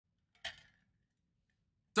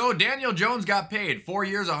So Daniel Jones got paid 4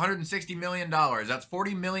 years, $160 million. That's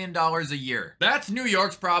 $40 million a year. That's New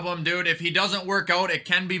York's problem, dude. If he doesn't work out, it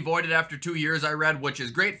can be voided after 2 years, I read, which is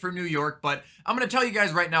great for New York, but I'm going to tell you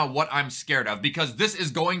guys right now what I'm scared of, because this is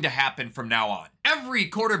going to happen from now on. Every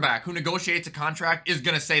quarterback who negotiates a contract is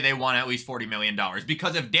going to say they want at least $40 million,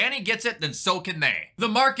 because if Danny gets it, then so can they. The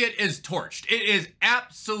market is torched. It is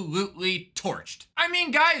absolutely torched. I mean,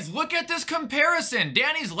 guys, look at this comparison.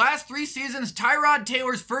 Danny's last 3 seasons, Tyrod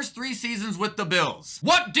Taylor's first 3 seasons with the Bills.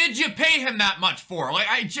 What did you pay him that much for? Like,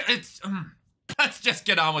 let's just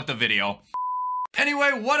get on with the video.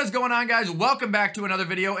 Anyway, what is going on, guys? Welcome back to another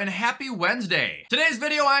video and happy Wednesday. Today's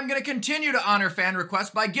video, I'm going to continue to honor fan requests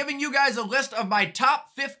by giving you guys a list of my top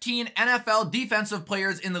 15 NFL defensive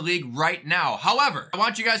players in the league right now. However, I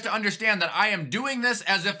want you guys to understand that I am doing this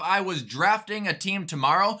as if I was drafting a team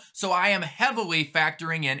tomorrow, so I am heavily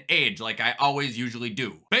factoring in age like I always usually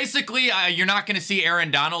do. Basically, you're not going to see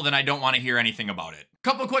Aaron Donald and I don't want to hear anything about it.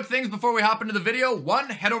 Couple quick things before we hop into the video. 1,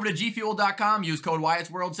 head over to gfuel.com, use code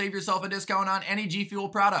WyattzWorld, save yourself a discount on any G Fuel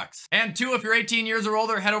products. And 2, if you're 18 years or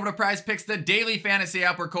older, head over to Prize Picks, the daily fantasy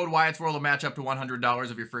app where code WyattzWorld will match up to $100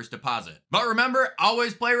 of your first deposit. But remember,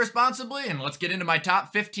 always play responsibly, and let's get into my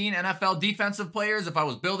top 15 NFL defensive players if I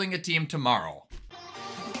was building a team tomorrow.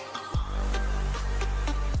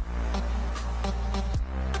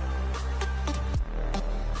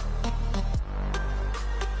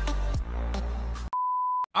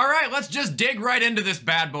 All right, let's just dig right into this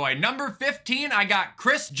bad boy. Number 15, I got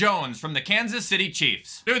Chris Jones from the Kansas City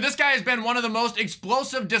Chiefs. Dude, this guy has been one of the most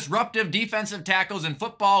explosive, disruptive defensive tackles in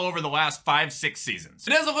football over the last 5-6 seasons.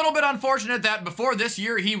 It is a little bit unfortunate that before this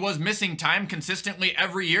year, he was missing time consistently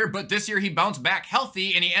every year, but this year he bounced back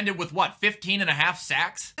healthy and he ended with, what, 15 and a half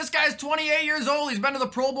sacks? This guy's 28 years old. He's been to the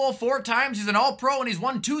Pro Bowl 4 times. He's an All-Pro and he's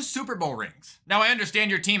won 2 Super Bowl rings. Now, I understand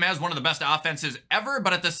your team has one of the best offenses ever,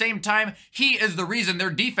 but at the same time, he is the reason their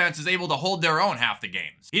defense is able to hold their own half the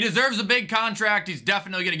games. He deserves a big contract. He's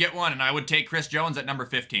definitely going to get one, and I would take Chris Jones at number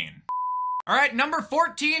 15. All right, number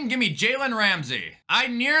 14, give me Jalen Ramsey. I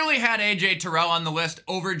nearly had AJ Terrell on the list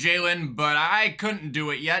over Jalen, but I couldn't do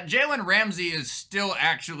it yet. Jalen Ramsey is still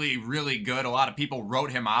actually really good. A lot of people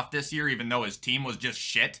wrote him off this year, even though his team was just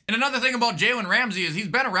shit. And another thing about Jalen Ramsey is he's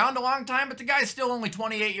been around a long time, but the guy's still only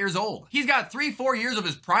 28 years old. He's got 3-4 years of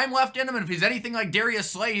his prime left in him, and if he's anything like Darius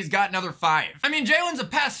Slay, he's got another 5. I mean, Jalen's a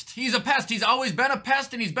pest. He's a pest. He's always been a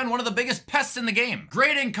pest, and he's been one of the biggest pests in the game.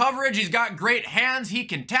 Great in coverage. He's got great hands. He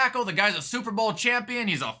can tackle. The guy's a Super Bowl champion.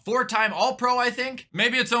 He's a 4-time All-Pro, I think.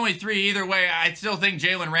 Maybe it's only 3. Either way, I still think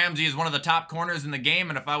Jalen Ramsey is one of the top corners in the game,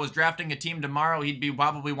 and if I was drafting a team tomorrow, he'd be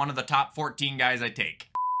probably one of the top 14 guys I take.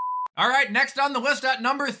 All right, next on the list at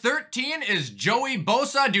number 13 is Joey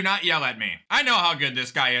Bosa. Do not yell at me. I know how good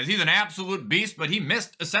this guy is. He's an absolute beast, but he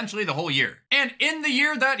missed essentially the whole year. And in the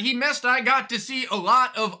year that he missed, I got to see a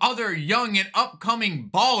lot of other young and upcoming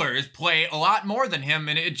ballers play a lot more than him,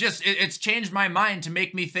 and it's changed my mind to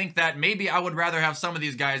make me think that maybe I would rather have some of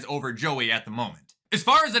these guys over Joey at the moment. As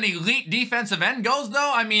far as an elite defensive end goes,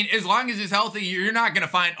 though, I mean, as long as he's healthy, you're not going to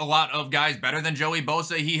find a lot of guys better than Joey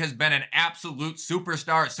Bosa. He has been an absolute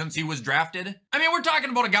superstar since he was drafted. I mean, we're talking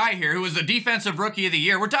about a guy here who is a defensive rookie of the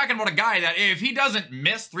year. We're talking about a guy that if he doesn't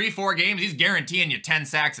miss 3-4 games, he's guaranteeing you 10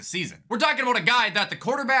 sacks a season. We're talking about a guy that the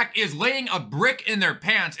quarterback is laying a brick in their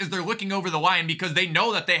pants as they're looking over the line because they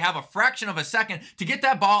know that they have a fraction of a second to get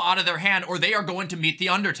that ball out of their hand or they are going to meet the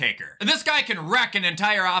Undertaker. This guy can wreck an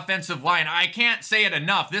entire offensive line. I can't say it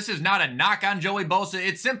enough. This is not a knock on Joey Bosa.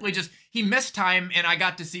 It's simply just he missed time and I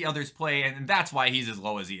got to see others play, and that's why he's as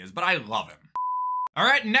low as he is, but I love him. All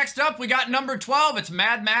right, next up, we got number 12. It's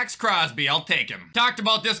Mad Max Crosby. I'll take him. Talked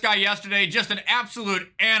about this guy yesterday. Just an absolute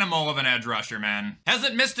animal of an edge rusher, man.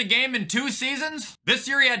 Hasn't missed a game in 2 seasons. This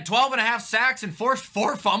year, he had 12 and a half sacks and forced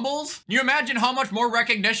 4 fumbles. Can you imagine how much more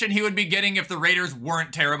recognition he would be getting if the Raiders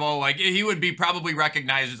weren't terrible? Like, he would be probably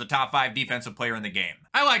recognized as a top 5 defensive player in the game.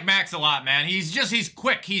 I like Max a lot, man. He's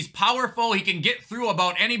quick. He's powerful. He can get through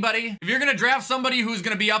about anybody. If you're going to draft somebody who's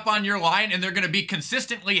going to be up on your line and they're going to be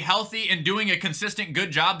consistently healthy and doing a consistent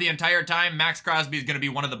good job the entire time, Max Crosby is going to be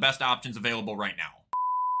one of the best options available right now.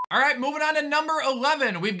 All right, moving on to number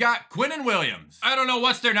 11, we've got Quinnen Williams. I don't know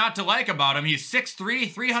what's there not to like about him. He's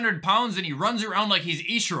 6'3", 300 pounds, and he runs around like he's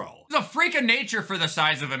Ichiro. He's a freak of nature for the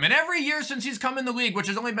size of him, and every year since he's come in the league, which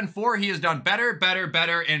has only been 4, he has done better,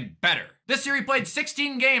 and better. This year he played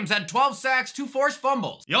 16 games, had 12 sacks, 2 forced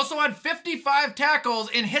fumbles. He also had 55 tackles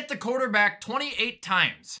and hit the quarterback 28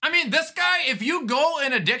 times. I mean, this guy, if you go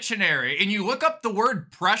in a dictionary and you look up the word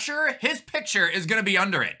pressure, his picture is gonna be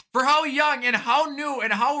under it. For how young and how new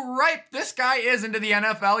and how ripe this guy is into the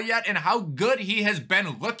NFL yet and how good he has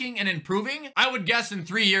been looking and improving, I would guess in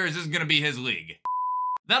 3 years this is gonna be his league.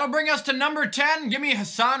 That'll bring us to number 10. Give me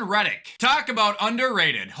Haason Reddick. Talk about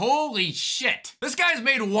underrated. Holy shit. This guy's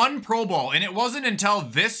made 1 Pro Bowl, and it wasn't until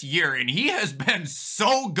this year, and he has been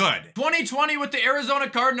so good. 2020 with the Arizona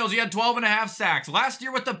Cardinals, he had 12.5 sacks. Last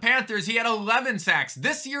year with the Panthers, he had 11 sacks.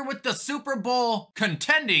 This year with the Super Bowl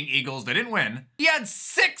contending Eagles, they didn't win, he had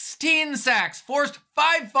 16 sacks, forced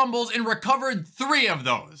 5 fumbles, and recovered 3 of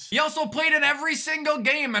those. He also played in every single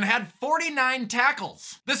game and had 49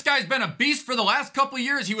 tackles. This guy's been a beast for the last couple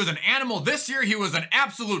years. He was an animal this year. He was an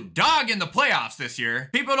absolute dog in the playoffs this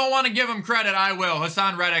year. People don't want to give him credit. I will.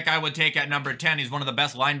 Haason Reddick I would take at number 10. He's one of the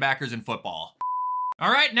best linebackers in football.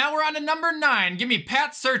 All right, now we're on to number 9. Give me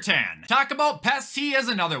Pat Surtain. Talk about pesty as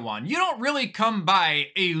another one. You don't really come by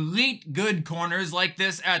elite good corners like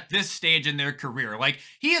this at this stage in their career. Like,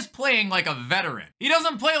 he is playing like a veteran. He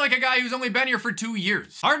doesn't play like a guy who's only been here for 2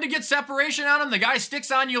 years. Hard to get separation on him. The guy sticks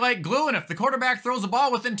on you like glue, and if the quarterback throws a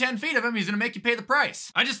ball within 10 feet of him, he's gonna make you pay the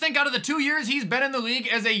price. I just think out of the 2 years he's been in the league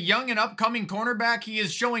as a young and upcoming cornerback, he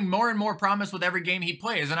is showing more and more promise with every game he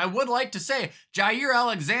plays. And I would like to say Jair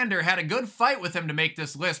Alexander had a good fight with him to make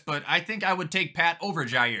this list, but I think I would take Pat over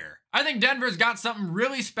Jair. I think Denver's got something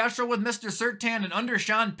really special with Mr. Surtain, and under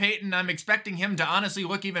Sean Payton, I'm expecting him to honestly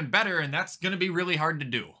look even better, and that's gonna be really hard to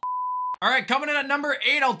do. All right, coming in at number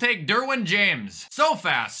 8, I'll take Derwin James. So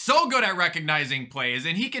fast, so good at recognizing plays,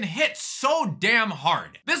 and he can hit so damn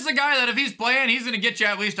hard. This is a guy that if he's playing, he's gonna get you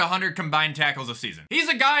at least 100 combined tackles a season. He's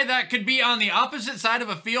a guy that could be on the opposite side of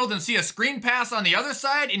a field and see a screen pass on the other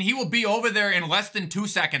side, and he will be over there in less than 2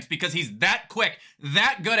 seconds because he's that quick,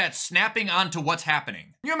 that good at snapping onto what's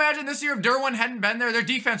happening. Can you imagine this year if Derwin hadn't been there, their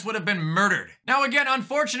defense would have been murdered. Now again,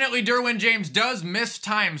 unfortunately, Derwin James does miss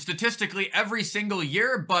time statistically every single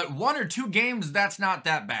year, but 1 or 2 games, that's not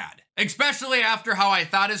that bad. Especially after how I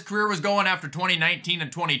thought his career was going after 2019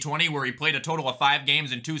 and 2020, where he played a total of 5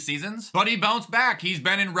 games in 2 seasons. But he bounced back. He's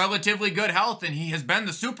been in relatively good health, and he has been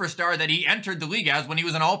the superstar that he entered the league as when he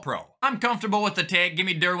was an All-Pro. I'm comfortable with the tag. Give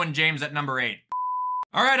me Derwin James at number 8.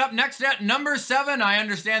 All right, up next at number 7, I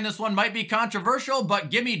understand this one might be controversial, but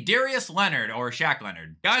give me Darius Leonard, or Shaq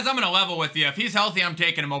Leonard. Guys, I'm gonna level with you. If he's healthy, I'm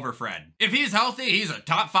taking him over Fred. If he's healthy, he's a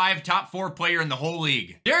top 5, top 4 player in the whole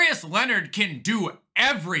league. Darius Leonard can do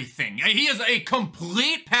everything. He is a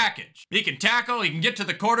complete package. He can tackle, he can get to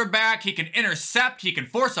the quarterback, he can intercept, he can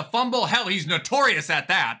force a fumble. Hell, he's notorious at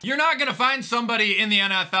that. You're not gonna find somebody in the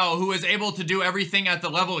NFL who is able to do everything at the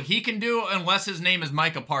level he can do unless his name is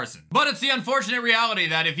Micah Parsons. But it's the unfortunate reality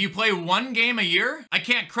that if you play 1 game a year, I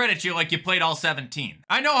can't credit you like you played all 17.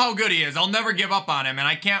 I know how good he is. I'll never give up on him, and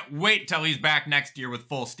I can't wait till he's back next year with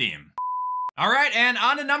full steam. All right, and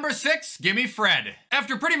on to number 6, give me Fred.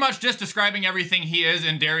 After pretty much just describing everything he is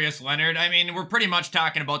in Darius Leonard, I mean, we're pretty much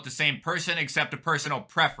talking about the same person except a personal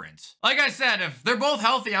preference. Like I said, if they're both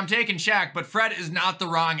healthy, I'm taking Shaq, but Fred is not the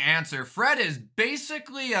wrong answer. Fred is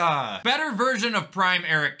basically a better version of prime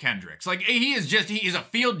Eric Kendricks. Like, he's a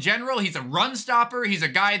field general, he's a run stopper, he's a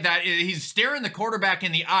guy that he's staring the quarterback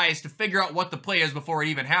in the eyes to figure out what the play is before it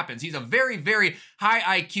even happens. He's a very, very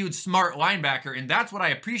high IQ'd, smart linebacker, and that's what I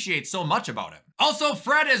appreciate so much about him. Also,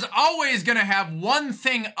 Fred is always going to have one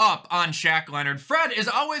thing up on Shaq Leonard. Fred is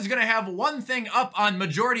always going to have one thing up on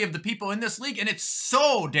majority of the people in this league, and it's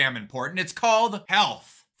so damn important. It's called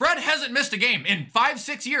health. Fred hasn't missed a game in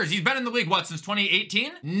 5-6 years. He's been in the league, what, since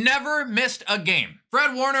 2018? Never missed a game.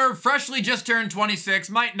 Fred Warner, freshly just turned 26,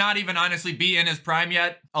 might not even honestly be in his prime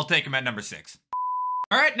yet. I'll take him at number 6.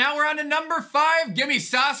 All right, now we're on to number 5. Give me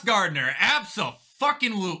Sauce Gardner.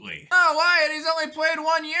 Absolutely. Oh, Wyatt, he's only played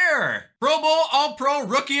 1 year. Pro Bowl, All-Pro,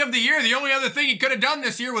 Rookie of the Year. The only other thing he could have done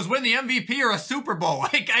this year was win the MVP or a Super Bowl.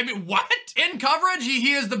 Like, I mean, what? In coverage,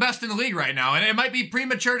 he is the best in the league right now, and it might be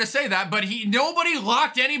premature to say that, but nobody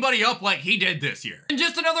locked anybody up like he did this year. And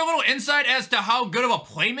just another little insight as to how good of a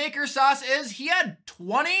playmaker Sauce is, he had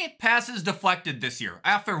 20 passes deflected this year.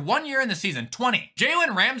 After 1 year in the season, 20.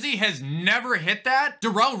 Jalen Ramsey has never hit that.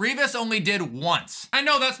 Darrelle Revis only did once. I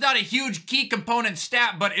know that's not a huge key component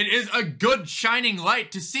stat, but it is a good shining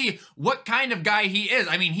light to see what kind of guy he is.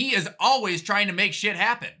 I mean, he is always trying to make shit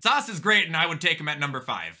happen. Sauce is great, and I would take him at number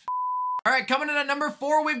 5. All right, coming in at number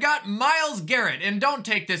 4, we've got Myles Garrett. And don't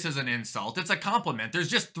take this as an insult. It's a compliment. There's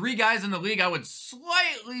just 3 guys in the league I would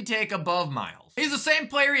slightly take above Myles. He's the same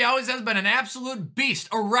player he always has been, an absolute beast,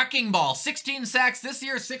 a wrecking ball. 16 sacks this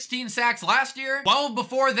year, 16 sacks last year, 12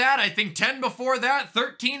 before that, I think 10 before that,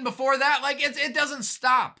 13 before that. Like, it doesn't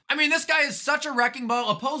stop. I mean, this guy is such a wrecking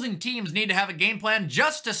ball. Opposing teams need to have a game plan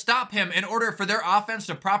just to stop him in order for their offense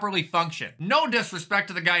to properly function. No disrespect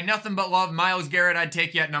to the guy, nothing but love. Myles Garrett, I'd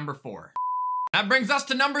take you at number 4. That brings us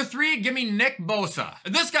to number 3, give me Nick Bosa.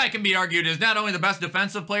 This guy can be argued as not only the best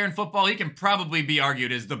defensive player in football, he can probably be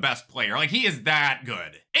argued as the best player. Like, he is that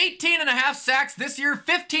good. 18.5 sacks this year,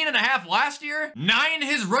 15.5 last year, 9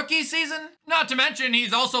 his rookie season. Not to mention,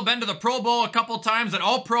 he's also been to the Pro Bowl a couple times, an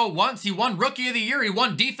All-Pro once. He won Rookie of the Year, he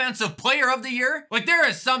won Defensive Player of the Year. Like, there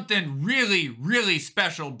is something really, really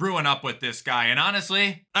special brewing up with this guy, and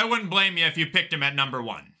honestly, I wouldn't blame you if you picked him at number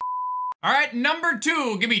 1. All right, number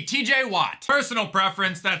 2, give me TJ Watt. Personal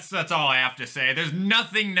preference, that's all I have to say. There's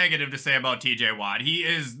nothing negative to say about TJ Watt. He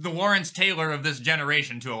is the Lawrence Taylor of this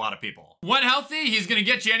generation to a lot of people. When healthy, he's gonna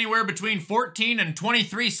get you anywhere between 14 and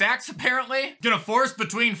 23 sacks, apparently. Gonna force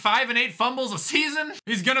between 5 and 8 fumbles a season.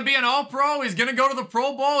 He's gonna be an All-Pro, he's gonna go to the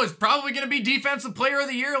Pro Bowl, he's probably gonna be Defensive Player of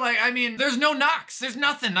the Year. Like, I mean, there's no knocks, there's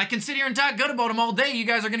nothing. I can sit here and talk good about him all day. You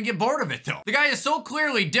guys are gonna get bored of it, though. The guy is so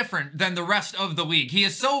clearly different than the rest of the league. He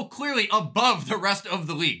is so clearly above the rest of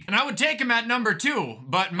the league. And I would take him at number 2,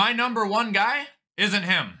 but my number 1 guy isn't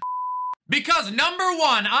him. Because number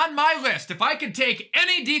 1 on my list, if I could take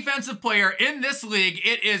any defensive player in this league,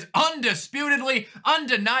 it is undisputedly,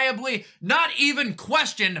 undeniably, not even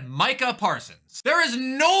questioned, Micah Parsons. There is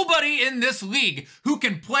nobody in this league who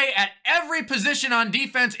can play at every position on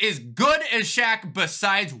defense as good as Shaq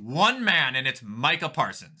besides one man, and it's Micah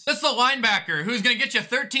Parsons. This is a linebacker who's going to get you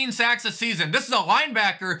 13 sacks a season. This is a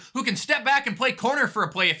linebacker who can step back and play corner for a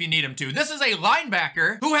play if you need him to. This is a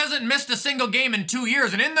linebacker who hasn't missed a single game in 2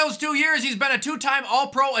 years, and in those 2 years, he's been a 2-time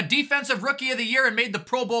All-Pro, a Defensive Rookie of the Year, and made the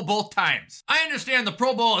Pro Bowl both times. I understand the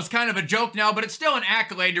Pro Bowl is kind of a joke now, but it's still an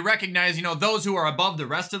accolade to recognize, you know, those who are above the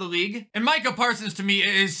rest of the league. And Micah Parsons, to me,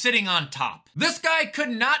 is sitting on top. This guy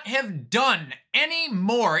could not have done any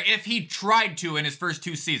more if he tried to in his first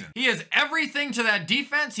 2 seasons. He is everything to that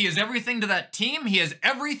defense. He is everything to that team. He is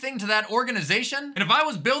everything to that organization. And if I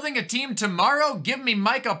was building a team tomorrow, give me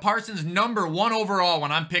Micah Parsons number 1 overall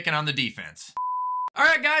when I'm picking on the defense. All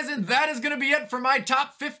right, guys, and that is going to be it for my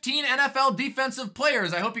top 15 NFL defensive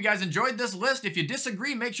players. I hope you guys enjoyed this list. If you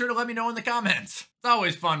disagree, make sure to let me know in the comments. It's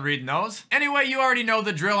always fun reading those. Anyway, you already know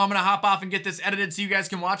the drill. I'm going to hop off and get this edited so you guys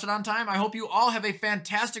can watch it on time. I hope you all have a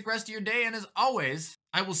fantastic rest of your day, and as always,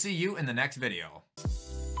 I will see you in the next video.